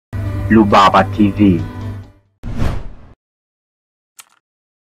Rubaba TV.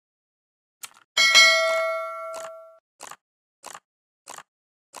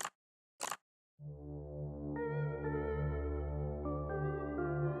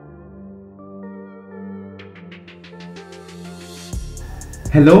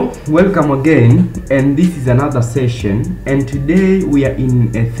 Hello, welcome again, and this is another session, and today we are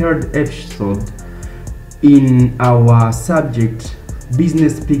in a third episode in our subject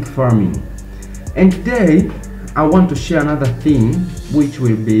business pig farming. And today I want to share another thing which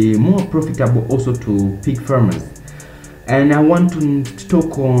will be more profitable also to pig farmers, and I want to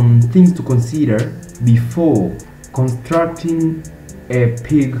talk on things to consider before constructing a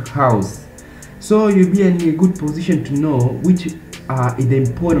pig house, so you'll be in a good position to know which are the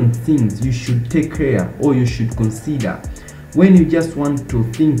important things you should take care or you should consider when you just want to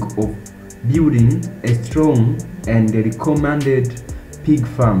think of building a strong and recommended pig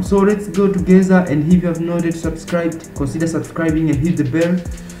farm. So let's go together, and if you have not yet subscribed, consider subscribing and hit the bell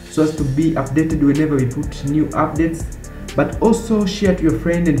so as to be updated whenever we put new updates, but also share to your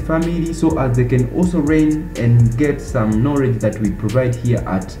friend and family so as they can also learn and get some knowledge that we provide here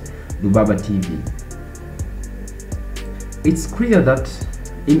at Rubaba TV. It's clear that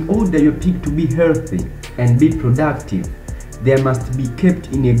in order your pig to be healthy and be productive, they must be kept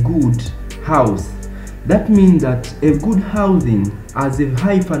in a good house. That means that a good housing has a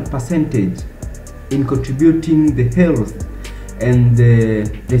high percentage in contributing the health and the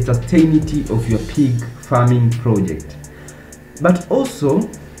sustainability of your pig farming project. But also,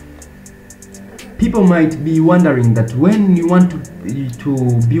 people might be wondering that when you want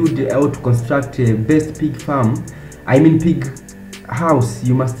to build or to construct a best pig farm, pig house,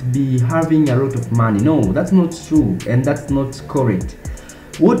 you must be having a lot of money. No, that's not true, and that's not correct.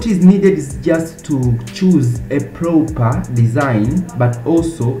 What is needed is just to choose a proper design, but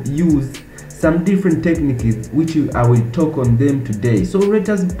also use some different techniques which I will talk on them today. So let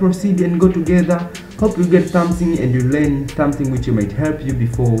us proceed and go together. Hope you get something and you learn something which might help you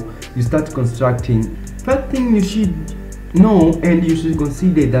before you start constructing. First thing you should know and you should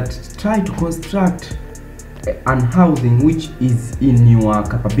consider that try to construct an housing which is in your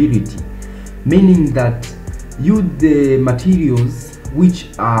capability, meaning that use the materials which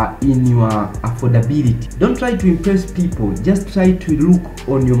are in your affordability. Don't try to impress people, just try to look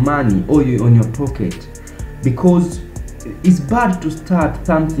on your money or on your pocket, because it's bad to start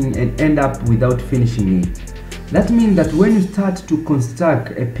something and end up without finishing it. That means that when you start to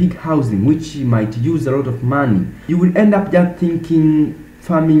construct a pig housing which might use a lot of money, you will end up just thinking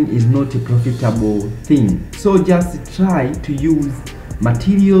farming is not a profitable thing. So just try to use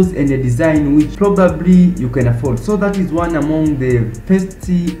materials and a design which probably you can afford. So that is one among the first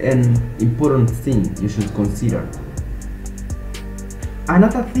and important things you should consider.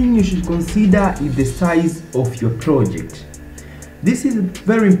 Another thing you should consider is the size of your project. This is a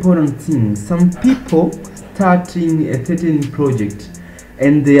very important thing. Some people starting a certain project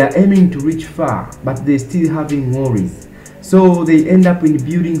and they are aiming to reach far, but they're still having worries. So they end up in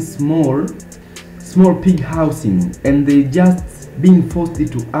building small pig housing, and they just being forced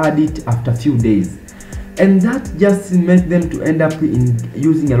to add it after a few days, and that just makes them to end up in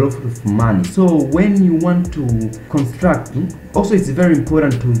using a lot of money. So when you want to construct, also it's very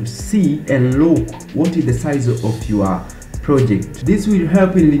important to see and look what is the size of your project. This will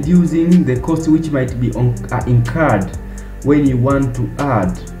help in reducing the cost which might be incurred when you want to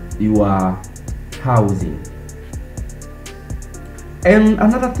add your housing. And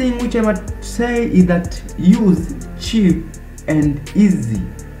another thing which I might say is that use cheap and easy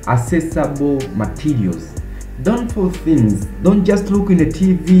accessible materials. Don't force things. Don't just look in the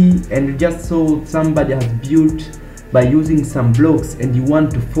TV and just saw somebody has built by using some blocks and you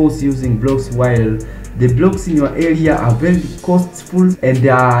want to force using blocks while the blocks in your area are very costful and they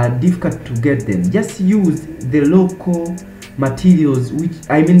are difficult to get them. Just use the local materials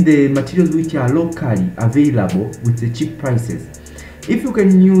the materials which are locally available with the cheap prices. If you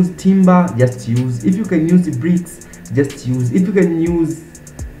can use timber, just use. If you can use bricks, just use. If you can use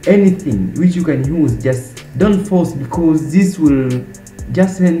anything which you can use, just don't force, because this will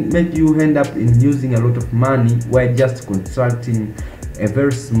just make you end up in using a lot of money while just constructing a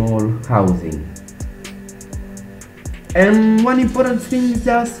very small housing. And one important thing is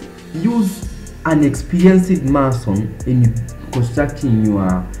just use an experienced mason in constructing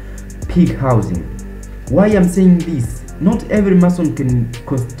your pig housing. Why I'm saying this? Not every mason can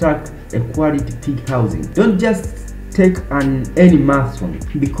construct a quality pig housing. Don't just take any mason,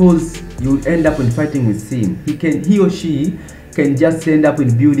 because you'll end up in fighting with him. He or she can just end up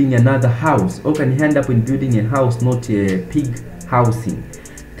in building another house, or can end up in building a house, not a pig housing.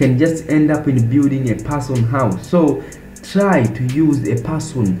 can just end up in building a person house. So try to use a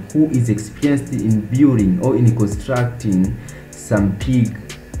person who is experienced in building or in constructing some pig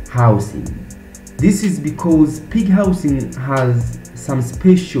housing. This is because pig housing has some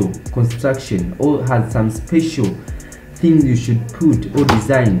special construction or has some special things you should put or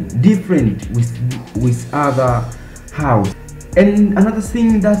design different with other house. And another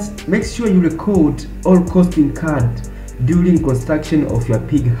thing, that make sure you record all costs incurred during construction of your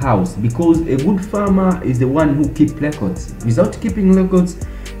pig house, because a good farmer is the one who keeps records. Without keeping records,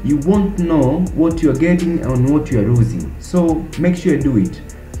 you won't know what you're getting and what you're losing. So make sure you do it.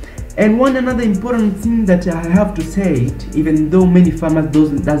 And one another important thing that I have to say it, even though many farmers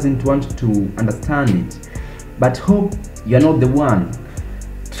doesn't want to understand it, but hope you're not the one.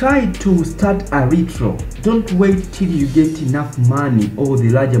 Try to start a retro. Don't wait till you get enough money or the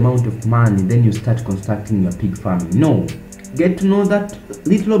large amount of money, then you start constructing your pig farming. No, get to know that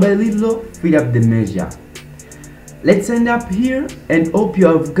little by little, fill up the measure. Let's end up here and hope you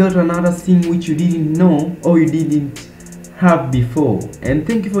have got another thing which you didn't know or you didn't have before. And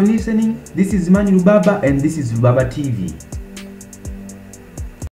thank you for listening. This is Mani Rubaba and this is Rubaba TV.